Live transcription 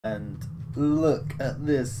And look at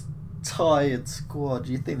this tired squad.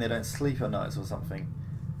 You think they don't sleep at nights or something?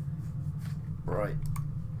 Right.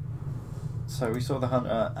 So we saw the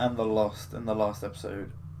Hunter and the Lost in the last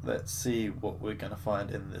episode. Let's see what we're going to find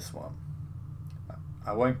in this one.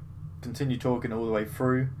 I won't continue talking all the way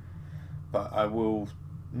through, but I will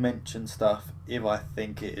mention stuff if I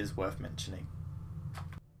think it is worth mentioning.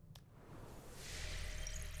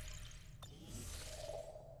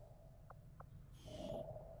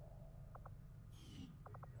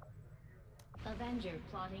 Avenger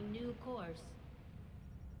plotting new course.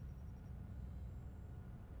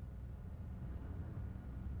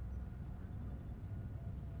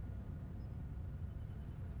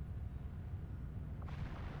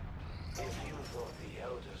 If you thought the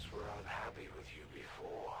Elders were unhappy with you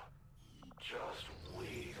before, just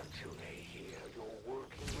wait until they hear you're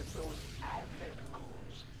working with those Advent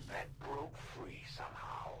ghouls that broke free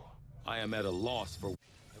somehow. I am at a loss for...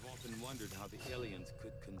 I've often wondered how the aliens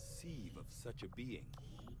could conceive of such a being.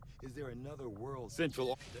 Is there another world? The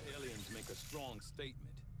aliens make a strong statement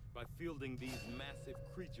by fielding these massive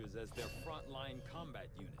creatures as their frontline combat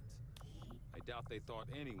units. I doubt they thought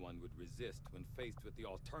anyone would resist when faced with the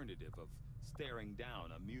alternative of staring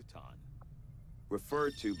down a muton.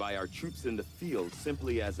 Referred to by our troops in the field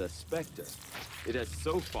simply as a specter, it has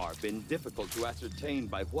so far been difficult to ascertain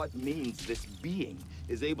by what means this being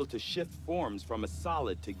is able to shift forms from a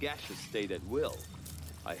solid to gaseous state at will.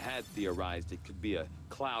 I had theorized it could be a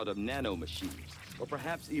cloud of nanomachines, or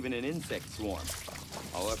perhaps even an insect swarm.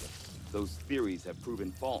 However, those theories have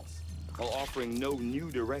proven false, while offering no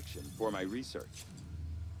new direction for my research.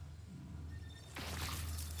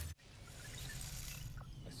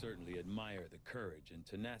 I certainly admire the courage and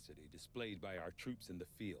tenacity displayed by our troops in the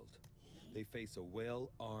field. They face a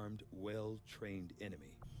well-armed, well-trained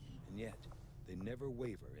enemy, and yet they never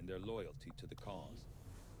waver in their loyalty to the cause.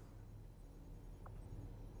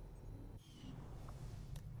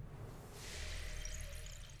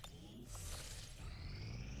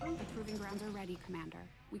 The proving grounds are ready, Commander.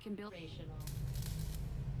 We can build...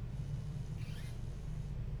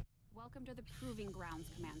 Welcome to the proving grounds,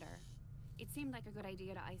 Commander. It seemed like a good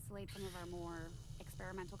idea to isolate some of our more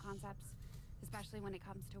experimental concepts, especially when it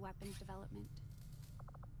comes to weapons development.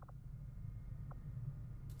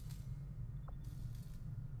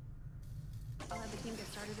 I'll have the team get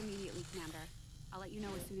started immediately, Commander. I'll let you know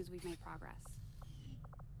as soon as we've made progress.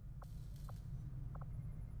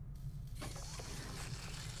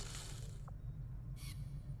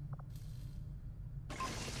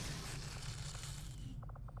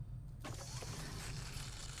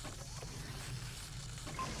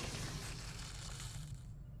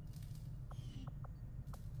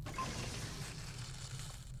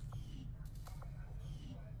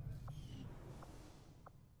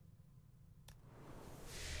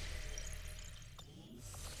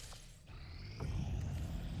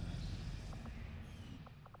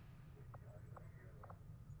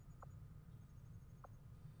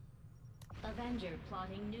 Avenger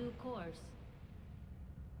plotting new course.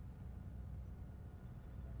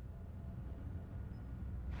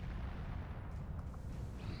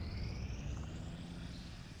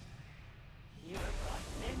 You've got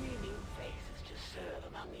many new faces to serve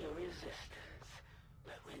among your resistance.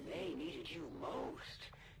 But when they needed you most,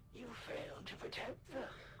 you failed to protect them.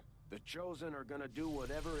 The Chosen are gonna do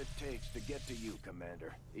whatever it takes to get to you,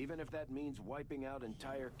 Commander. Even if that means wiping out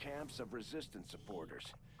entire camps of Resistance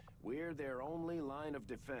supporters. We're their only line of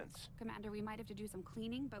defense. Commander, we might have to do some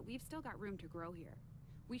cleaning, but we've still got room to grow here.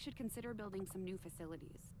 We should consider building some new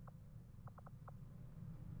facilities.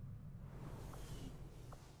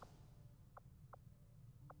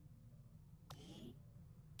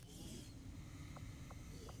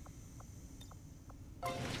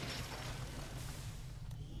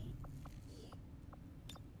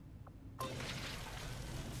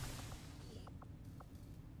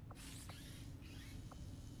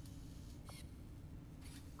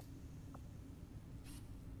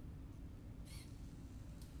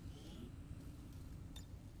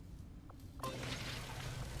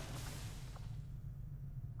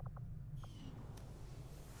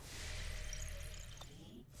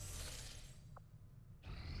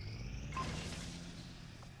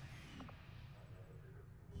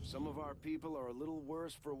 Some of our people are a little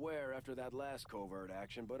worse for wear after that last covert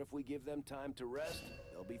action, but if we give them time to rest,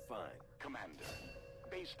 they'll be fine. Commander,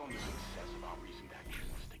 based on the success of our recent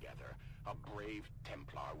actions together, a brave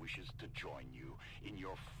Templar wishes to join you in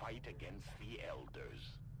your fight against the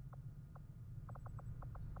Elders.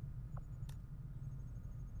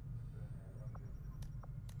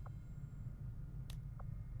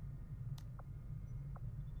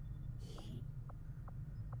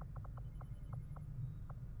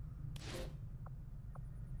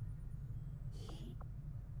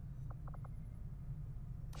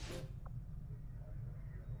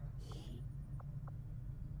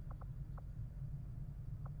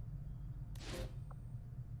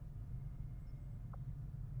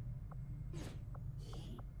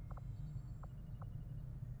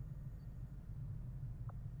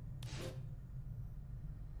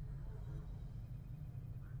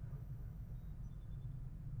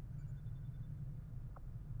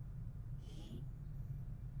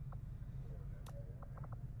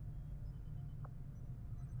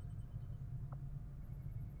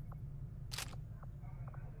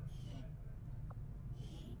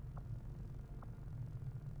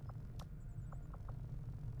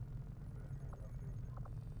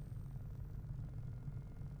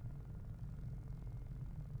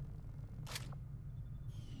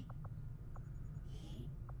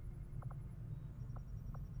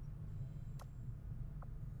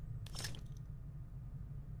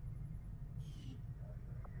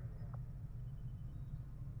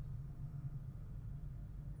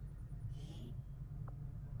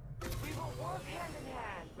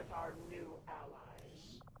 our new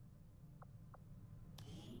allies.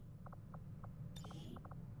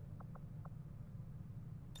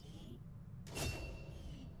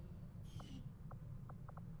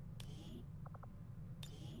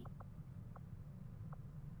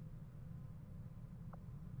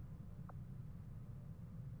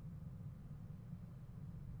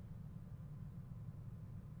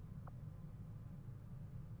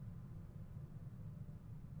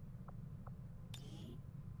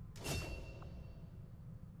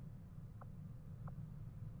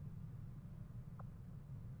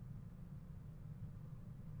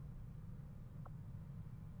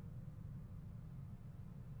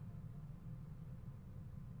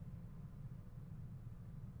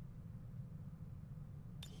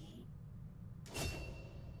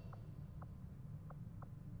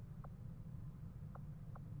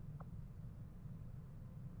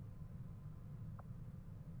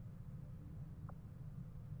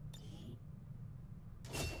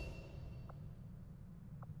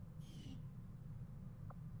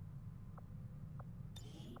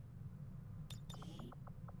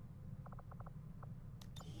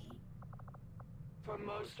 For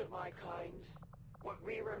most of my kind, what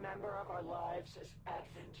we remember of our lives as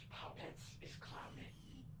Advent puppets is clouded.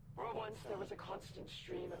 Where once there was a constant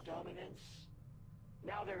stream of dominance,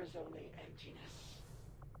 now there is only emptiness.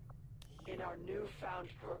 In our newfound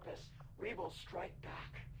purpose, we will strike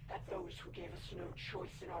back at those who gave us no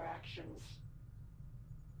choice in our actions.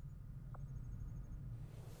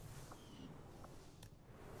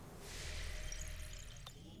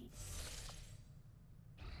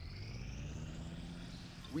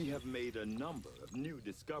 We have made a number of new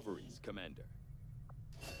discoveries, Commander.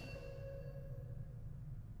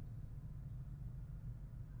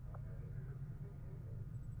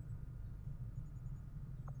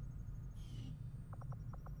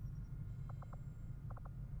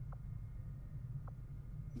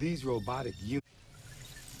 These robotic units.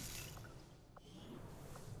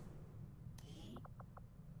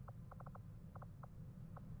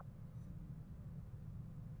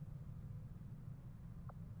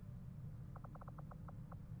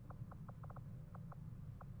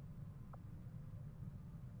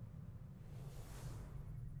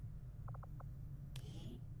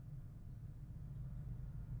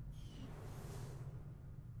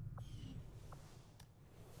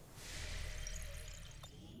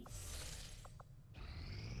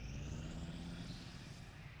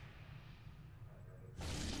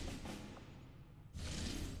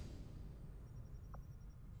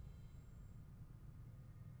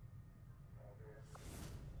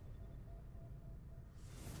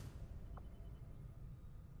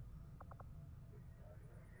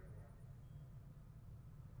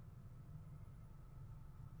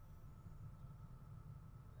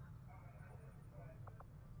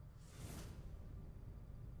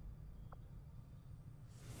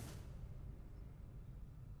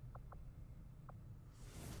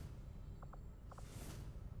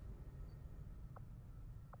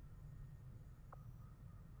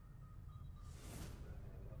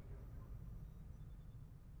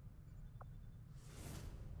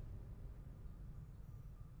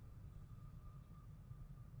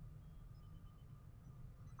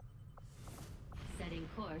 Setting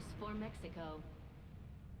course for Mexico.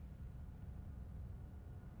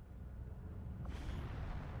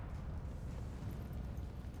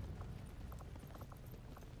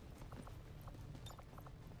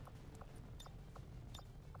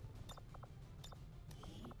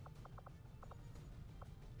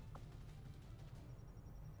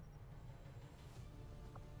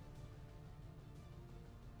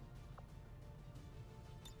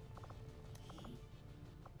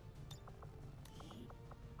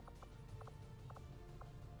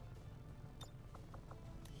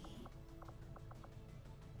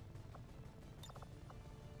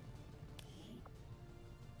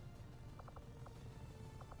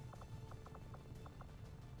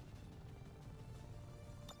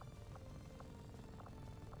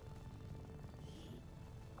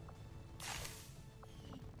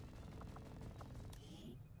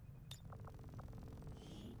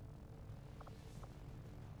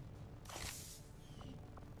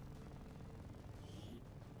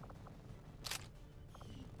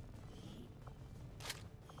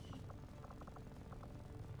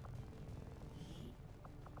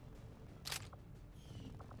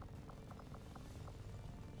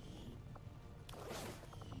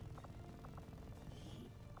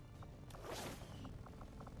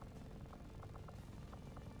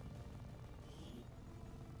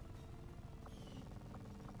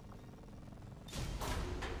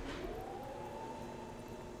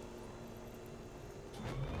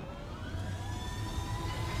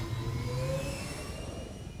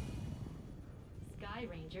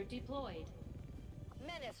 Ranger deployed.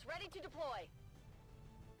 Menace, ready to deploy.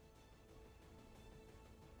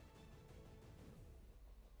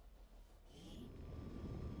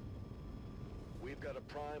 We've got a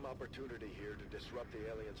prime opportunity here to disrupt the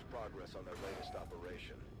aliens' progress on their latest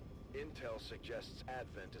operation. Intel suggests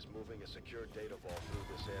Advent is moving a secure data vault through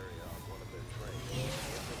this area on one of their trains.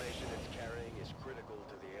 The information it's carrying is critical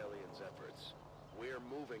to the aliens' efforts. We're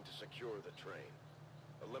moving to secure the train.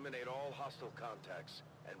 Eliminate all hostile contacts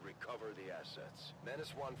and recover the assets.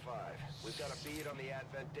 Menace 1-5, we've got a bead on the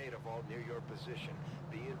Advent data vault near your position.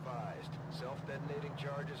 Be advised, self-detonating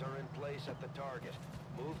charges are in place at the target.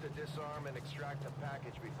 Move to disarm and extract the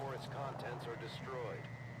package before its contents are destroyed.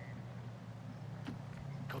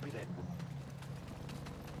 Copy that.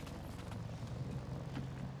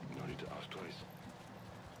 No need to ask twice.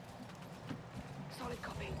 Solid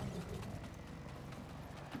copy.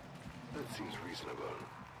 That seems reasonable.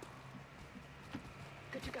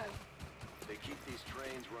 Good to go. They keep these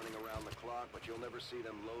trains running around the clock, but you'll never see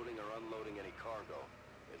them loading or unloading any cargo.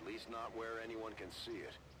 At least not where anyone can see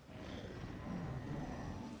it.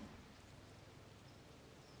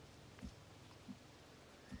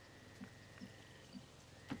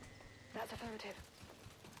 That's affirmative.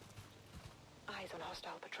 Eyes on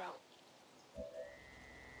hostile patrol.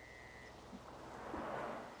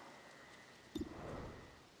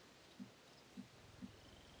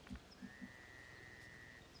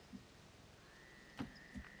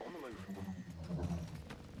 On the move.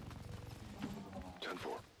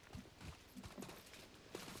 10-4.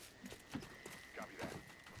 Copy that.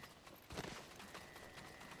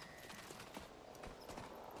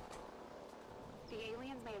 The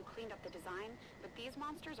aliens may have cleaned up the design, but these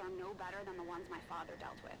monsters are no better than the ones my father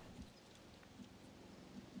dealt with.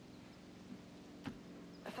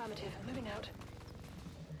 Affirmative, moving out.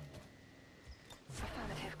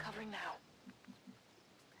 Affirmative, covering now.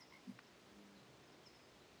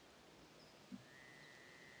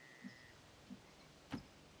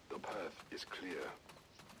 The path is clear.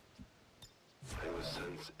 I will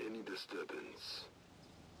sense any disturbance.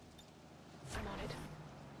 I'm on it.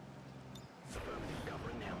 Affirmative,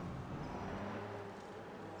 covering now.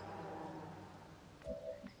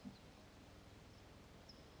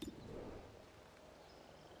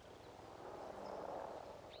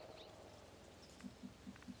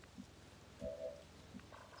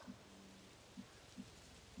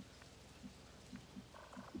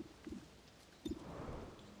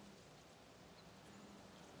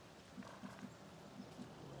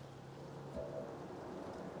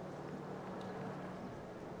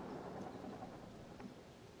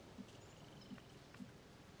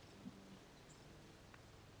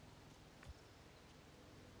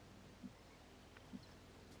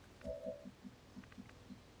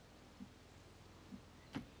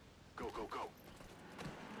 Go, go, go.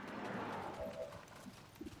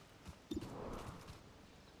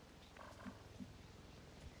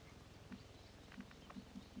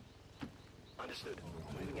 Understood.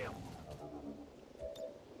 Moving out.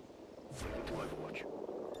 Moving to Overwatch.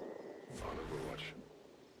 On Overwatch.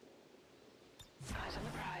 Eyes on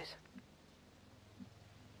the prize.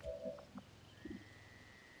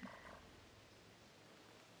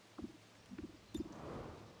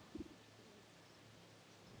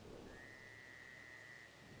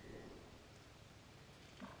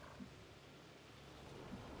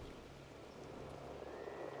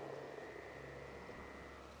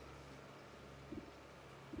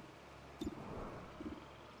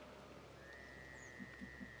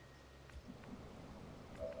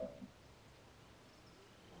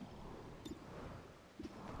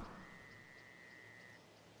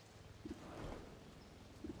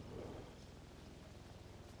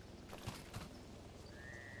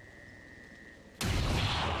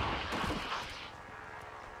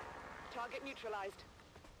 Target neutralized.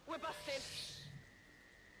 We're busted.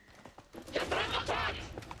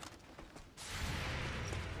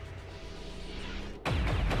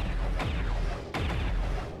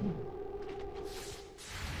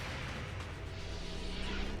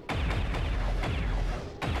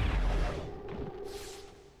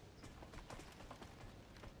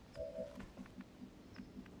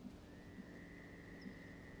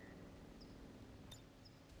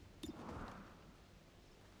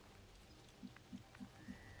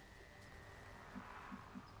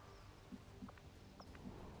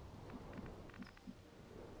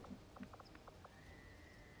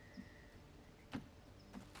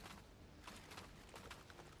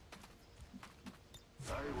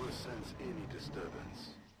 I will sense any disturbance.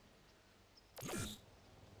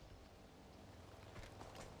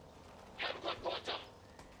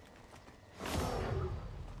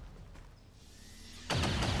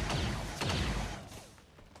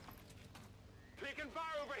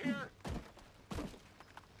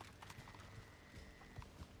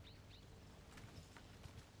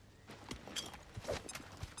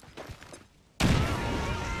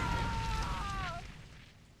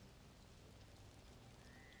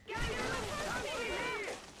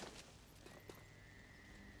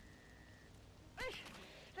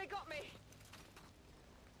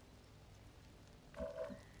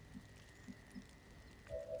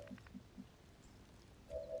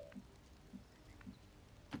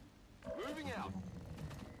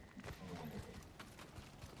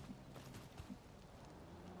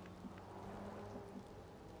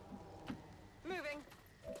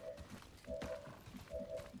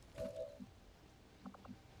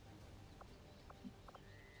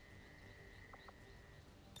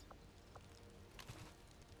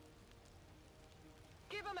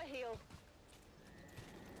 them a heal.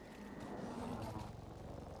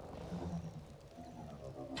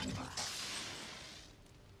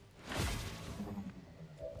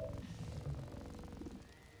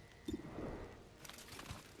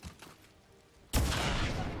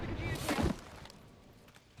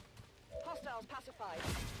 Hostiles pacified.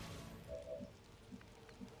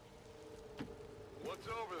 What's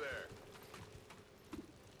over there?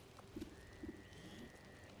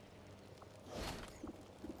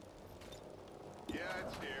 Yeah,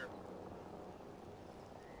 it's here.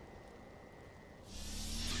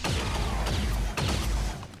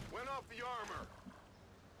 Went off the armor.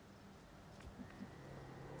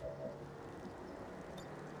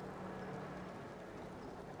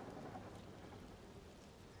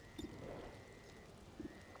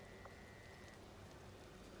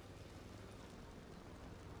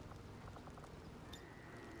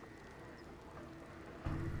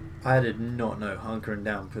 I did not know hunkering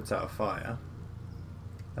down puts out a fire.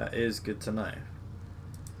 That is good to know.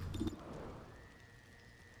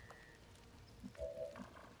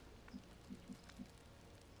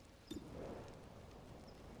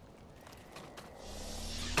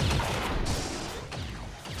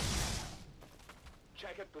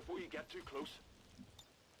 Check it before you get too close.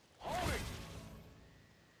 Hold it!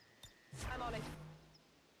 I'm on it.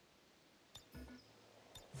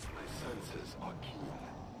 My senses are keen.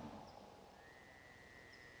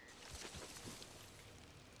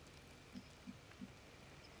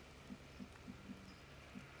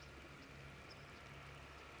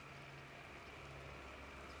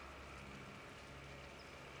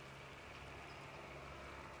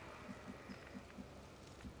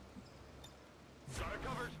 Got it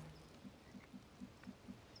covered.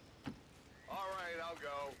 All right, I'll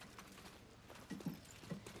go.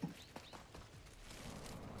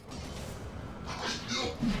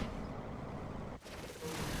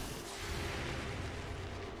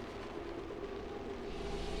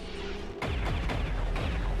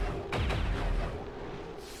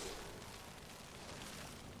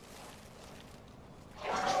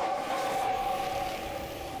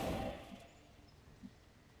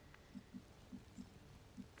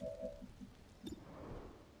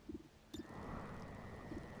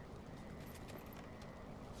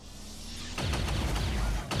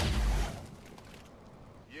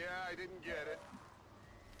 Yeah, I didn't get it.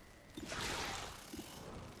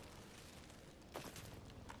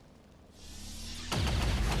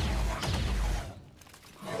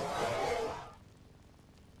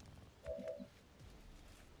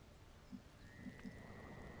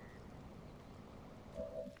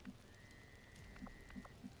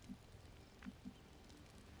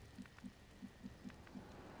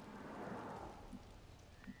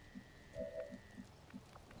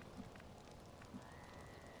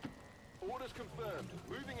 Orders confirmed.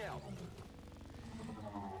 Moving out.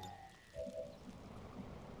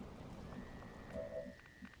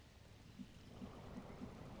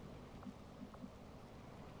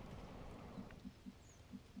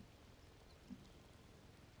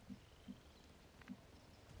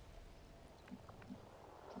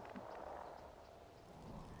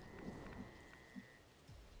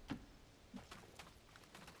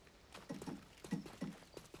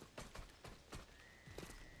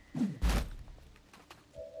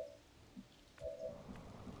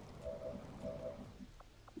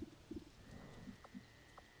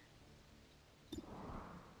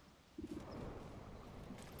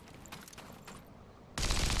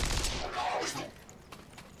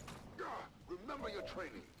 Remember your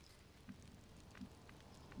training.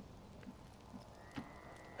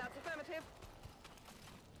 That's affirmative.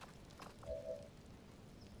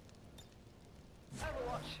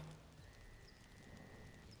 Overwatch.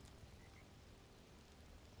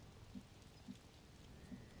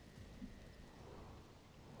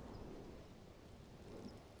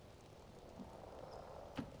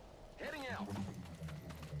 Heading out.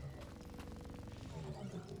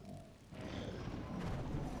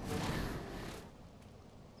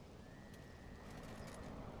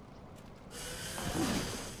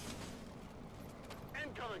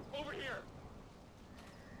 Incoming! Over here!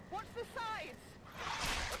 Watch the sides!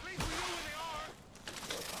 At least we know where they are!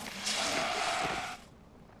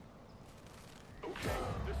 Okay,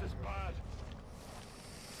 this is bad.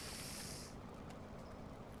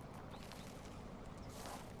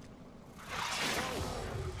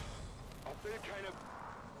 I feel kind of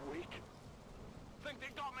weak. Think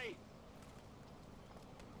they got me!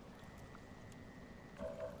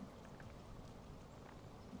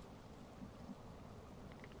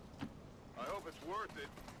 I hope it's worth it.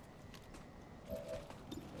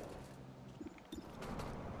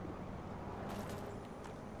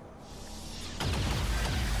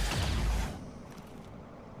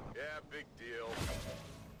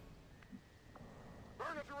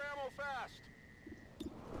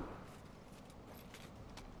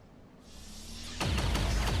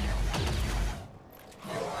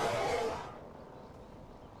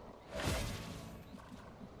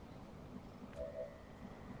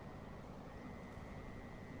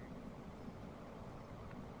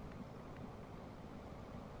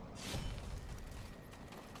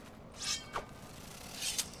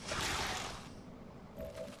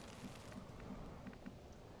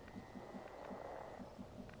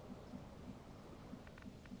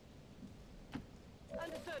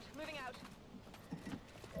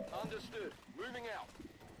 Understood. Moving out.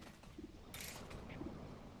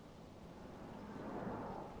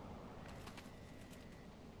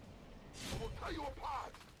 We'll tear you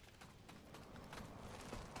apart!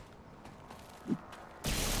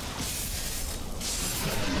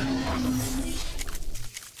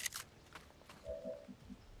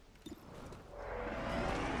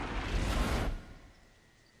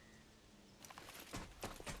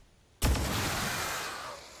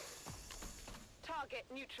 Target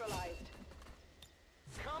neutralized.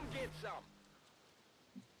 Come get some.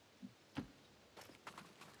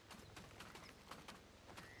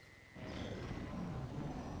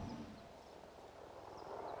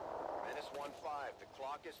 Menace 1-5, the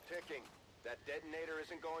clock is ticking. That detonator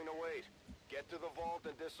isn't going to wait. Get to the vault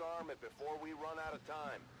and disarm it before we run out of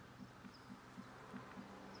time.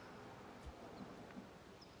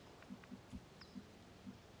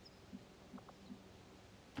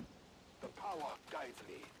 The power guides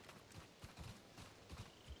me.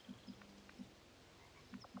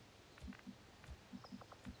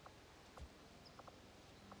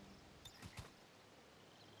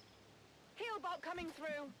 Heal bot coming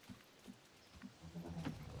through.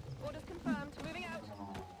 Orders confirmed. Moving out.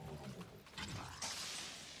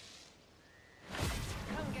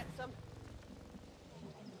 Come get some.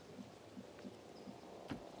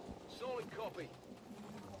 Solid copy.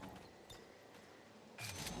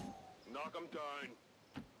 Knock 'em down.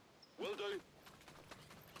 Will do.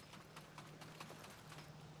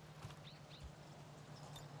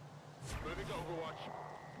 Moving to Overwatch.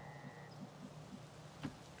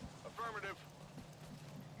 Affirmative.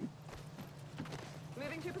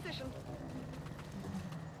 Moving to position.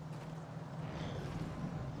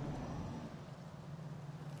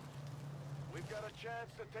 We've got a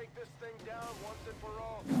chance to take this thing down once and for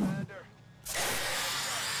all, Commander.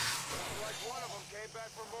 Looks like one of them came back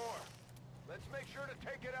for more. Let's make sure to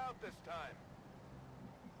take it out this time.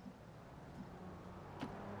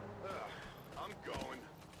 I'm going.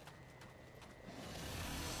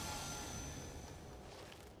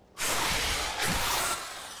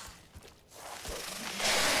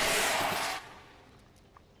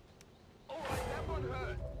 All right, that one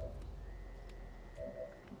hurt.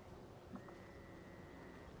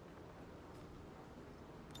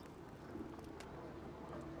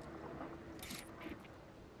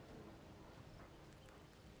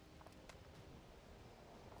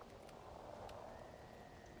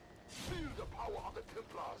 Feel the power of the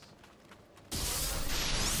Templars.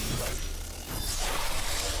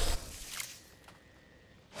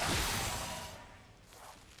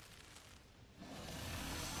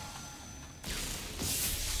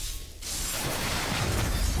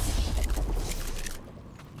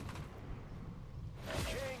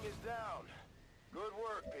 King is down. Good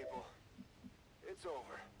work, people. It's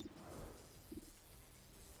over.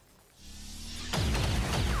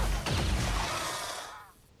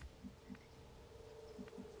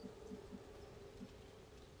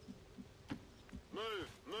 Move,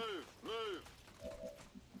 move, move.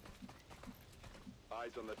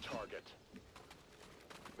 Eyes on the target.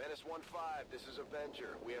 Menace 1-5, this is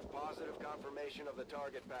Avenger. We have positive confirmation of the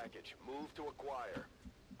target package. Move to acquire.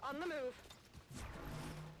 On the move.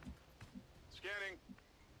 Scanning.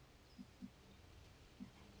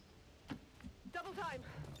 Double time.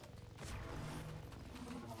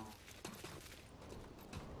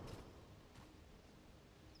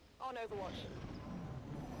 On Overwatch.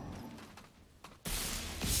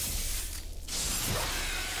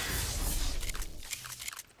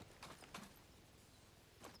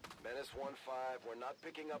 Menace 1-5, we're not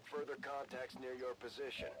picking up further contacts near your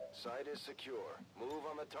position. Site is secure. Move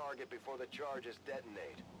on the target before the charges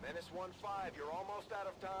detonate. Menace 1-5, you're almost out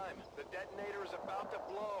of time. The detonator is about to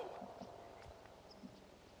blow.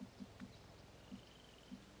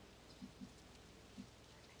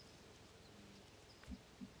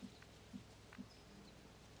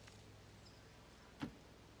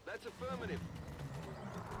 That's affirmative.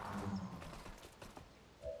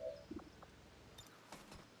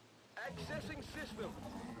 Accessing system.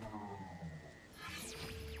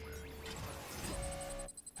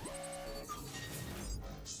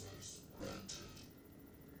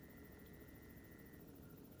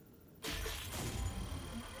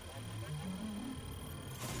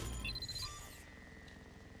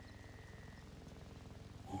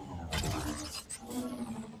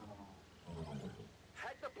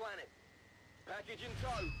 Hack the planet. Package in tow.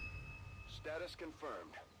 Status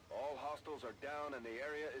confirmed. All hostiles are down and the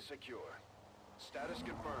area is secure. Status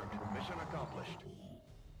confirmed. Mission accomplished.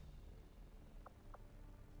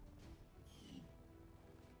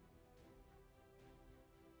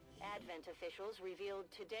 Advent Advent officials revealed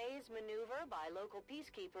today's maneuver by local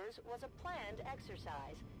peacekeepers was a planned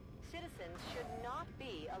exercise. Citizens should not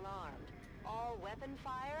be alarmed. All weapon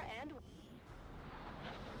fire and...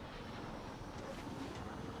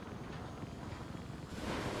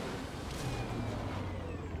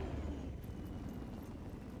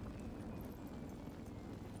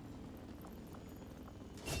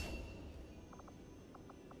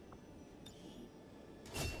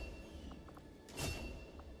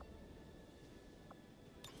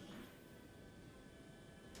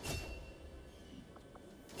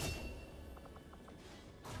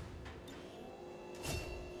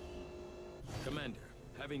 Commander,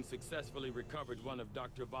 having successfully recovered one of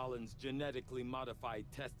Dr. Valen's genetically modified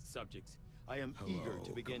test subjects, I am eager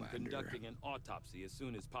to begin conducting an autopsy as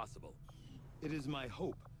soon as possible. It is my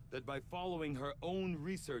hope that by following her own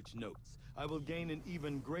research notes, I will gain an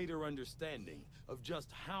even greater understanding of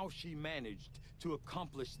just how she managed to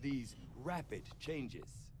accomplish these rapid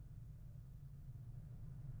changes.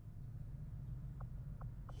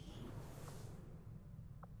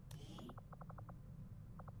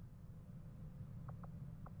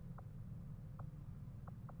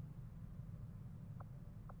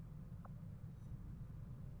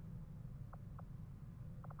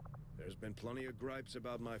 There's been plenty of gripes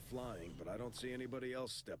about my flying, but I don't see anybody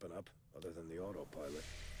else stepping up, other than the autopilot.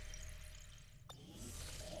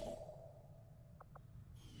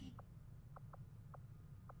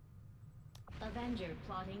 Avenger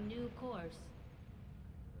plotting new course.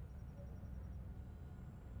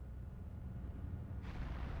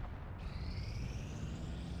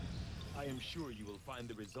 I am sure you will find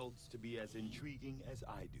the results to be as intriguing as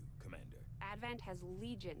I do, Commander. Advent has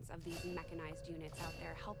legions of these mechanized units out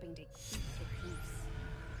there helping to keep the peace.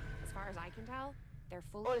 As far as I can tell, they're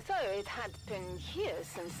full. Although it had been years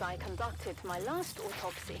since I conducted my last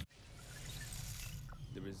autopsy.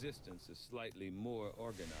 The Resistance is slightly more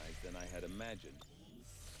organized than I had imagined.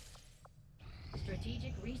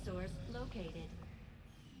 Strategic resource located.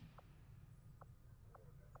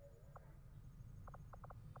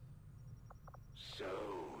 So,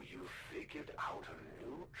 you figured out a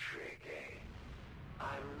new trick, eh?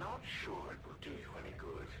 I'm not sure it will do you any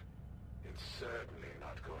good. It's certainly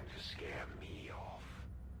not going to scare me off.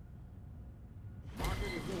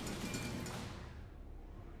 Market is open.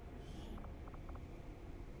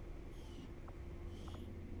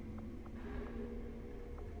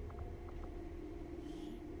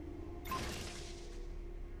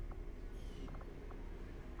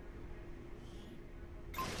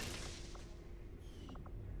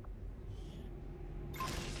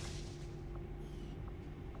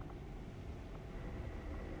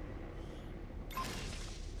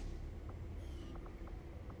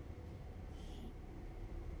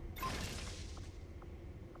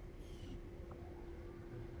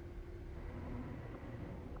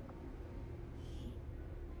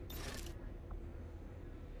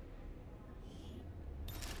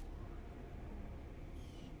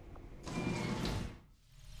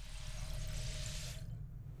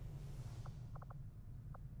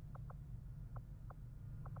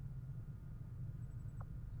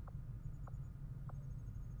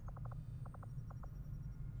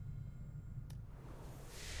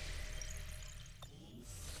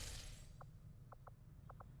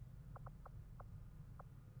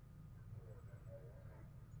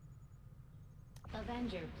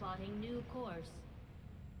 Avenger plotting new course.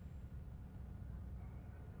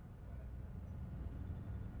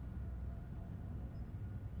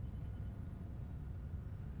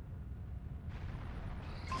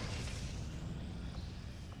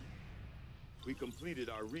 We completed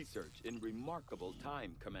our research in remarkable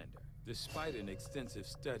time, Commander. Despite an extensive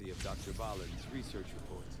study of Dr. Valen's research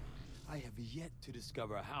reports, I have yet to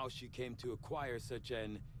discover how she came to acquire such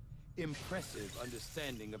an impressive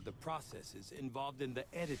understanding of the processes involved in the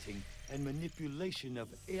editing and manipulation of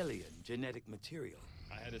alien genetic material.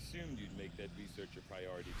 I had assumed you'd make that research a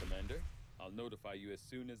priority, Commander. I'll notify you as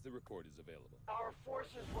soon as the report is available. Our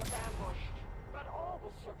forces were ambushed, but all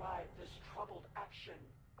will survive this troubled action.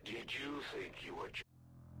 Did you think you were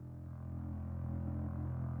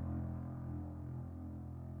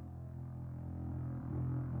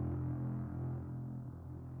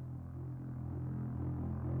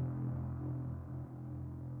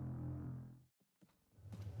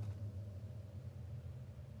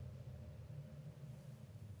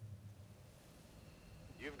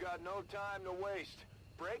You've got no time to waste.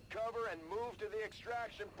 Break cover and move to the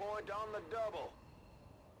extraction point on the double.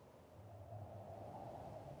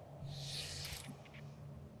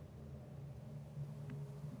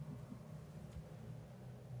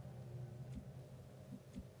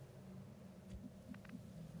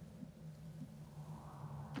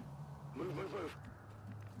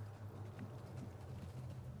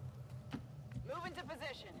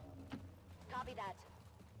 position. Copy that.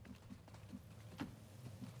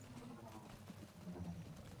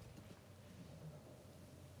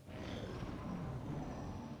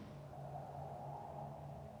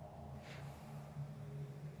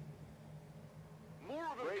 More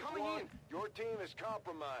of them Great coming one. in. Your team is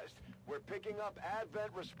compromised. We're picking up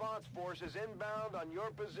Advent response forces inbound on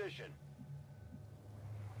your position.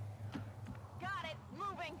 Got it.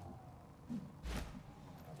 Moving.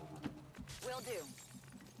 Will do.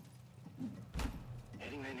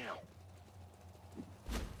 Heading there now.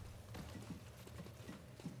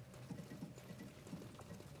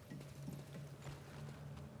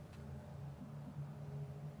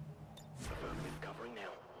 Affirmative, covering now.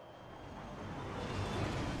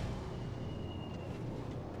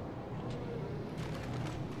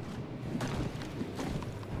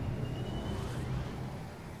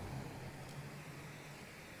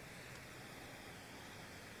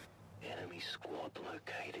 Enemy squad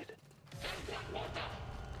located.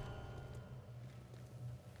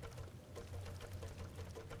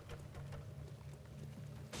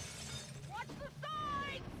 Watch the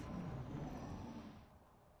sides!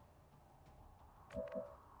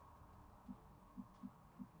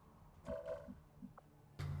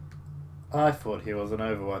 I thought he was an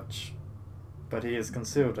Overwatch, but he is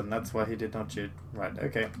concealed and that's why he did not shoot. Right,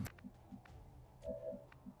 okay.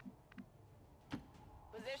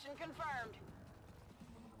 Position confirmed.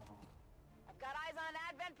 I've got eyes on an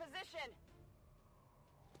Advent position.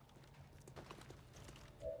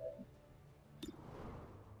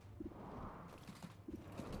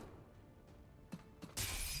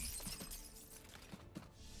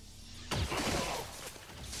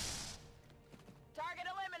 Target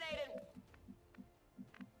eliminated.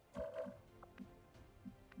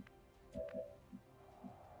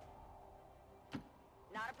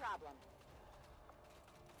 Not a problem.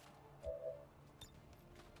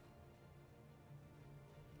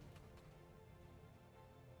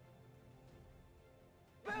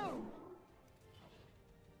 Boom!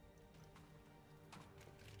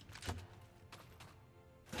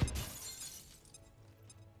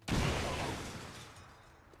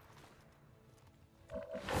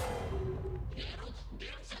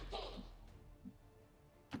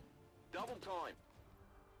 Double time.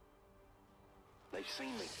 They've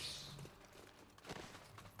seen me.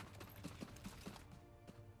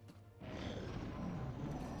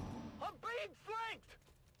 I'm being flanked!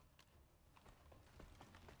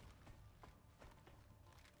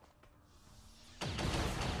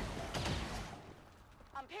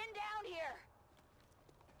 I'm pinned down here.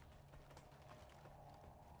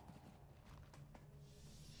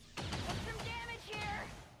 Took some damage here.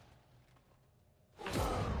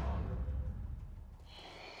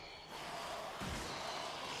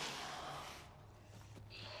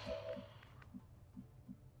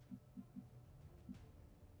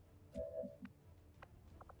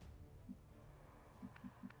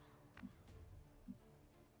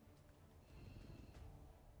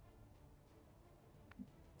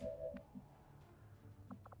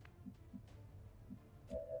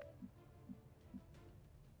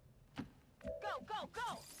 Go, go,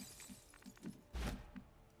 go!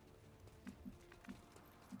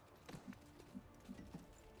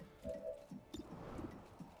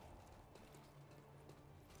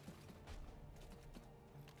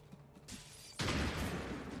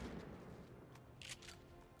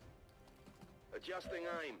 Adjusting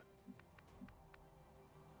aim.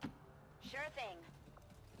 Sure thing.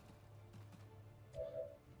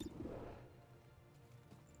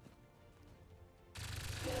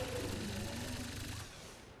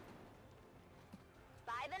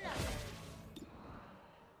 By the numbers.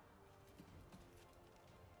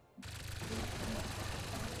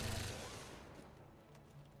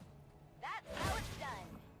 That's how it's done.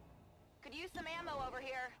 Could use some ammo over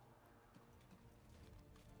here.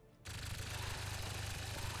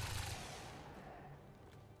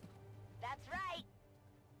 That's right.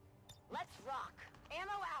 Let's rock.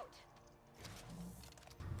 Ammo out.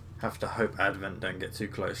 Have to hope Advent don't get too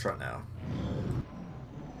close right now.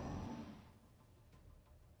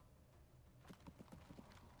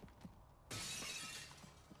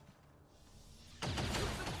 Some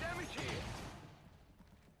damage here.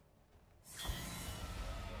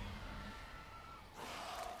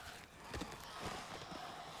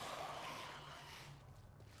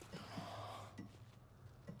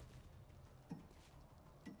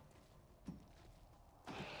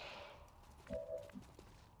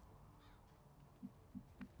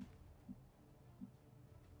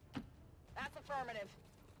 That's affirmative.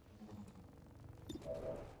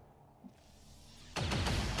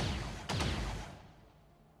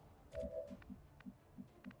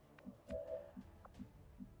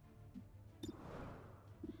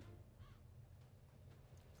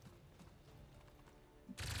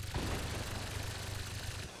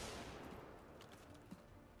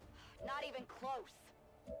 even close.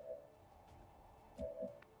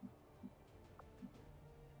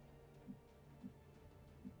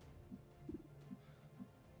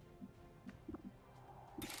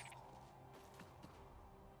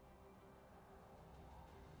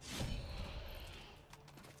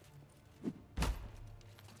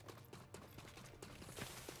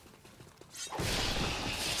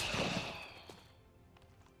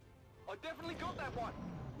 I definitely got that one.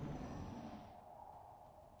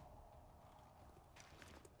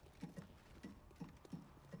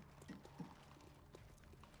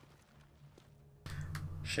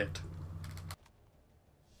 Shit.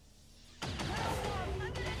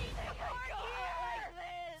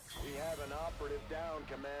 We have an operative down,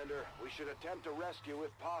 Commander. We should attempt a rescue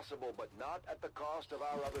if possible, but not at the cost of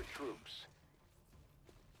our other troops.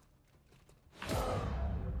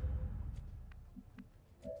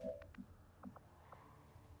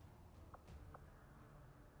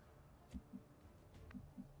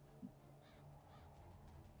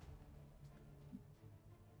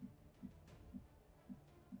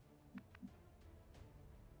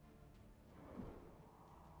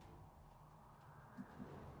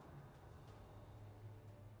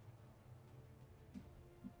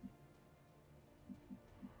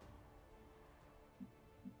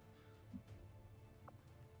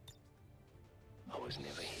 I was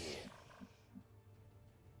never here.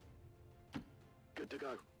 Good to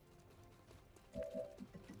go.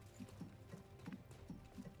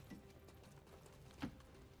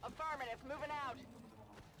 Affirmative, moving out.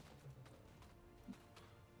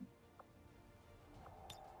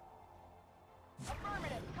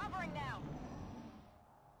 Affirmative, covering now.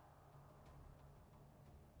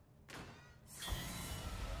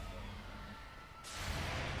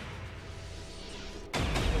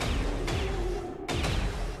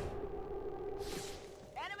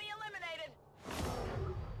 Enemy eliminated.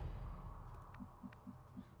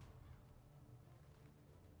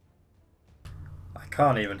 I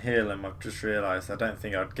can't even heal him. I've just realised I don't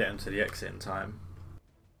think I'd get him to the exit in time.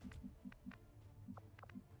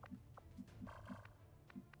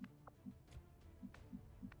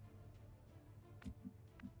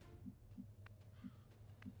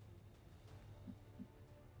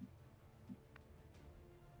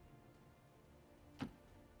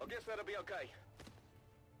 I guess that'll be okay.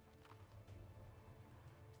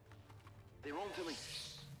 They're on to me.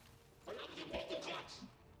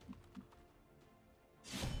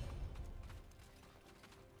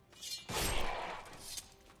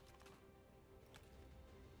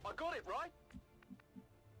 I got it, right?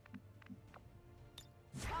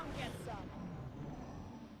 Come get some.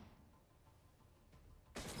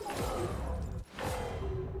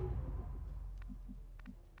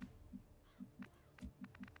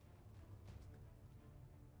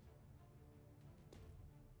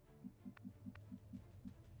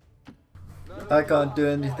 I can't do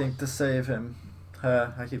anything to save him.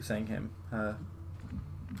 Her. I keep saying him. Her.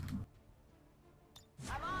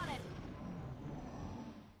 I'm on it.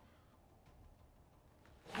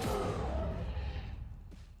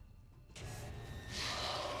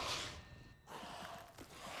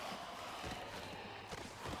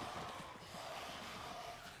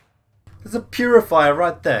 There's a purifier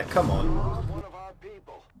right there. Come on. Lost one of our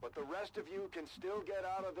people, but the rest of you can still get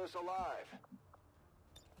out of this alive.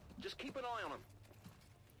 Just keep an eye on him.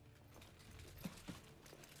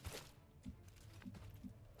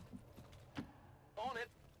 On it.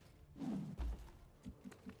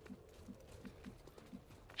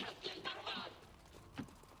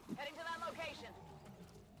 Heading to that location.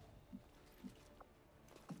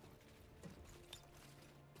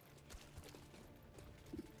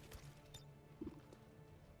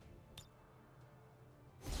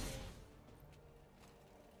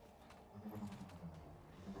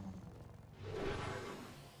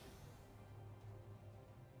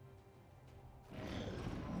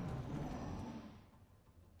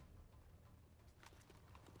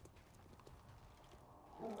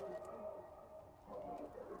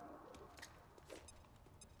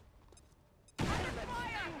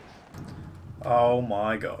 Oh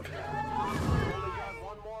my god. We only got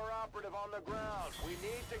one more operative on the ground. We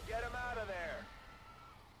need to get him out of there.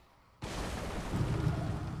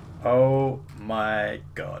 Oh my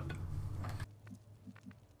god.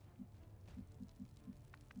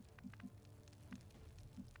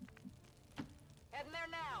 Heading there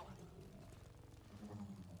now.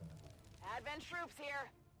 Advent troops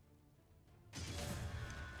here.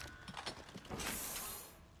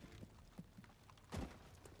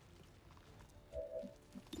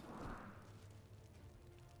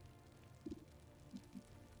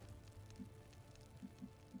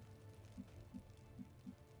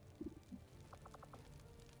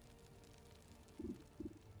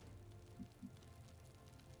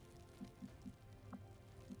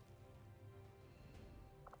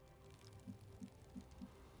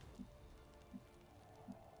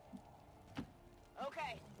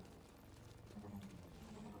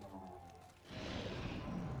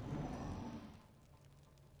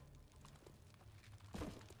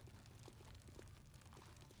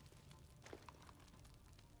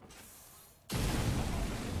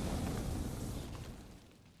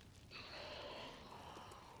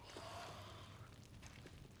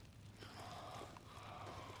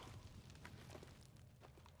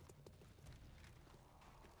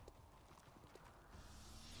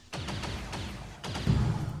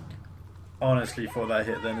 honestly thought that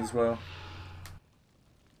hit then as well.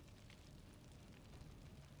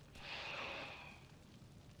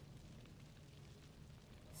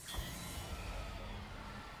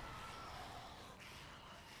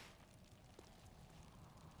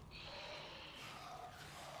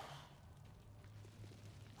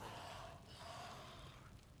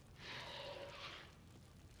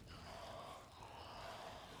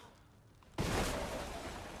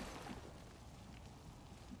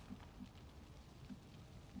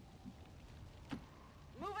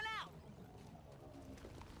 Moving out!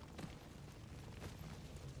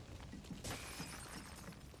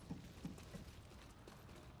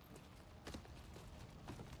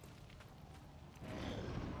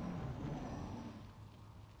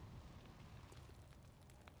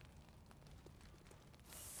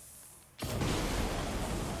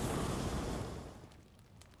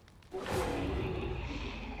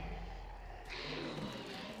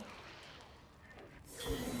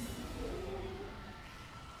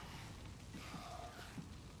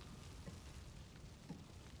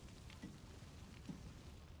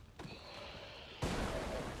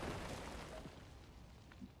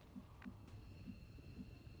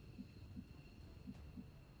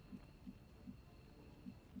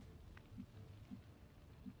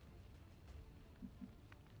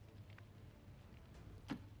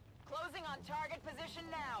 Closing on target position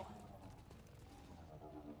now.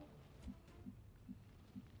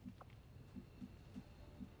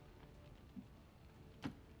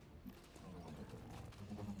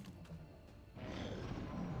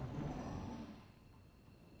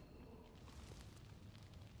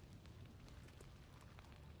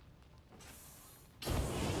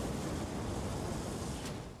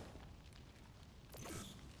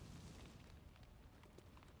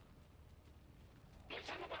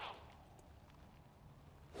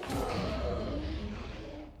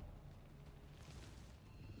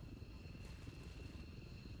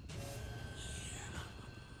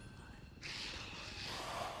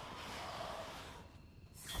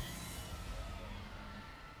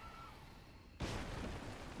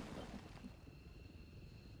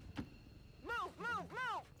 Move, move,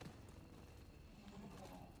 move!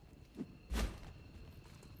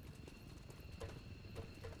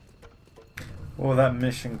 Well, that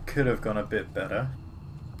mission could have gone a bit better.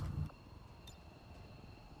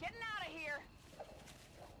 Getting out of here!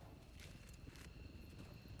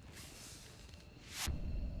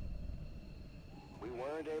 We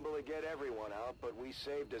weren't able to get everyone out, but we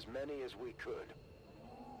saved as many as we could.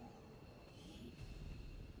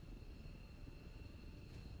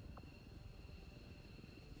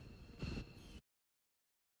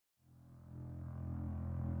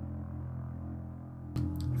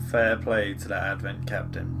 Fair play to the Advent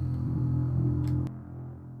captain.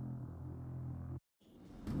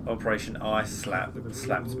 Operation Ice Slap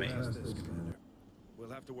slapped me. Commander. We'll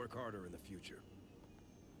have to work harder in the future.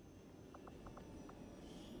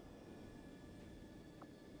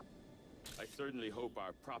 I certainly hope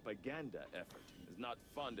our propaganda effort is not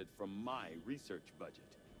funded from my research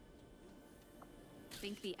budget.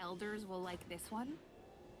 Think the elders will like this one?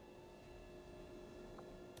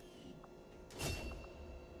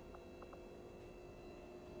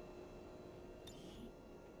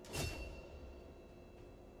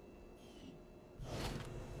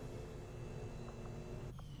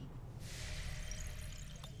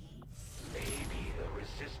 Maybe the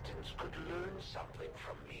Resistance could learn something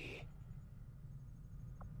from me.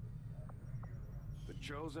 The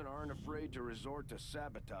Chosen aren't afraid to resort to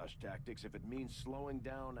sabotage tactics if it means slowing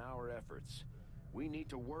down our efforts. We need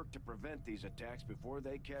to work to prevent these attacks before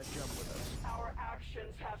they catch up with us. Our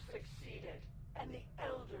actions have succeeded, and the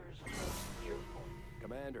Elders are fearful.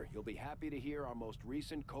 Commander, you'll be happy to hear our most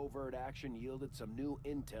recent covert action yielded some new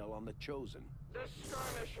intel on the Chosen. The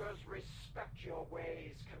skirmishers respect your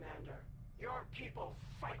ways, Commander. Your people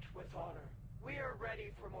fight with honor. We are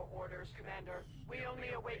ready for more orders, Commander. We only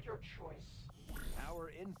await your choice. Our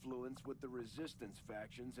influence with the Resistance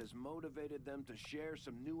factions has motivated them to share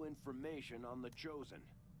some new information on the Chosen.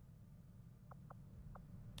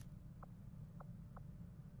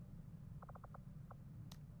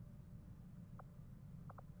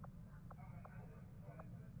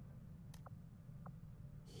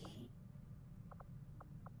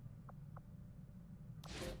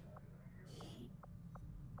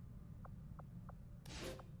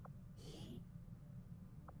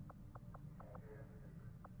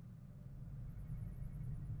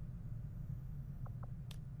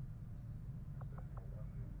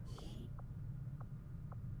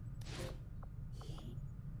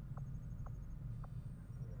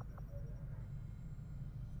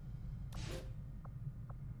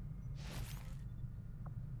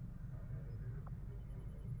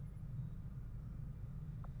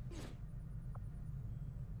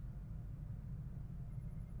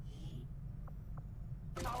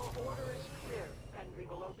 order is clear, and we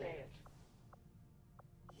will obey it.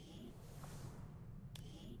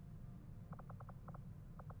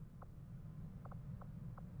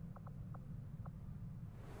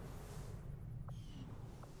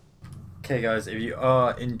 Okay guys, if you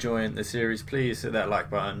are enjoying the series, please hit that like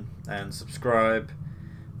button and subscribe.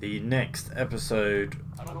 The next episode,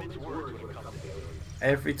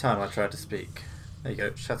 every time I try to speak, there you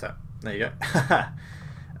go, shut up, there you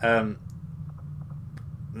go.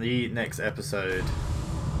 The next episode,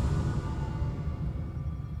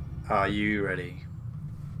 are you ready?